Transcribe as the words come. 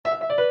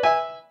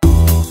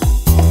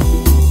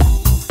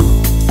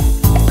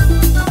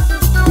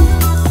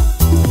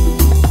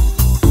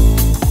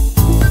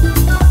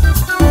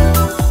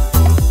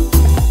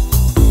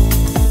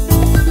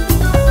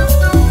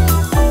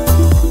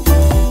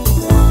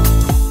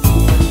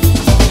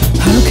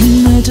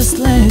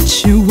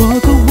let you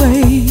walk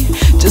away,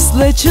 just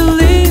let you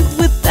leave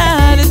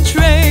without a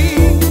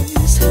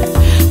trace.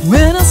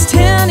 When I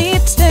stand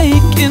here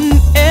taking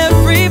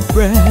every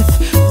breath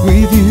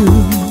with you,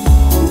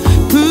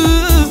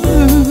 ooh,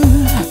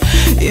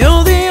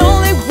 you're the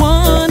only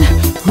one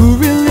who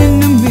really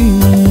knew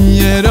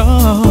me at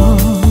all.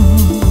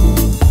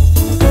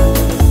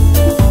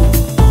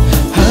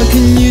 How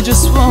can you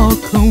just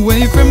walk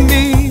away from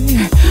me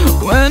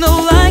when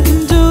all I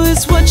can do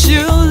is watch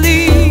you leave?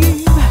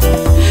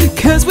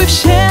 'Cause we've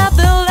shared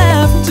the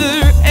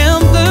laughter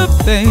and the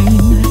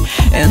pain,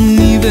 and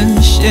even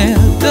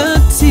shared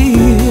the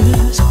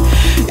tears.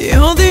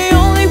 You're the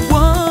only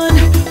one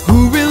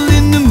who really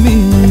knew me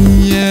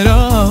at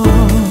all.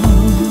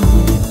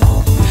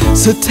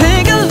 So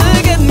take a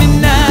look at me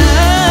now.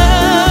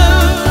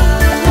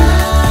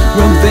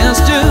 Well,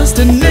 there's just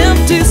an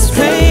empty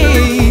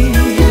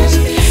space,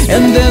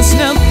 and there's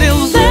nothing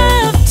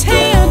left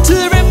here to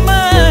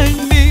remind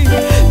me.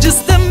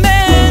 Just the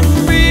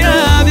memory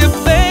of your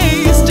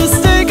face. Just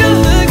take a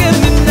look at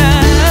me now.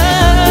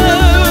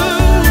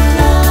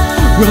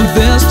 Well,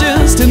 there's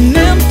just an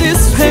empty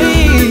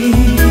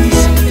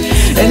space,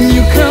 and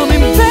you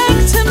coming back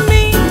to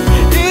me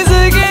is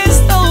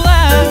against the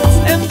odds,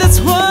 and that's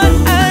what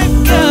I've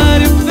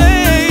gotta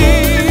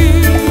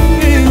face.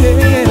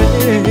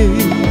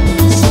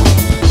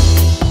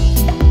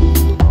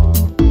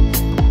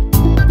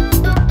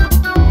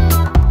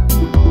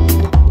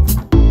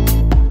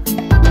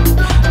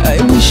 I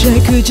wish I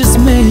could just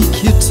make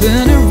you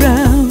turn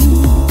around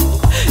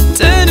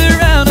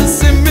and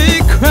see me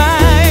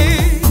cry.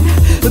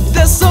 But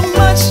there's so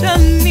much I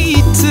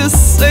need to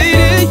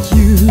say to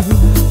you,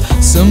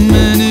 so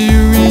many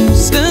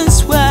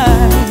reasons why.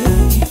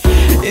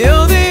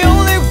 You're the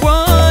only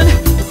one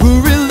who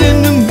really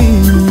knew me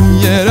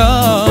at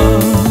all.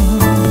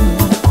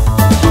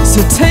 So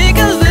take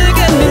a look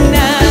at me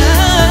now.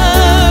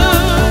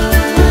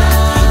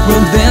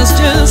 Well, there's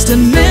just an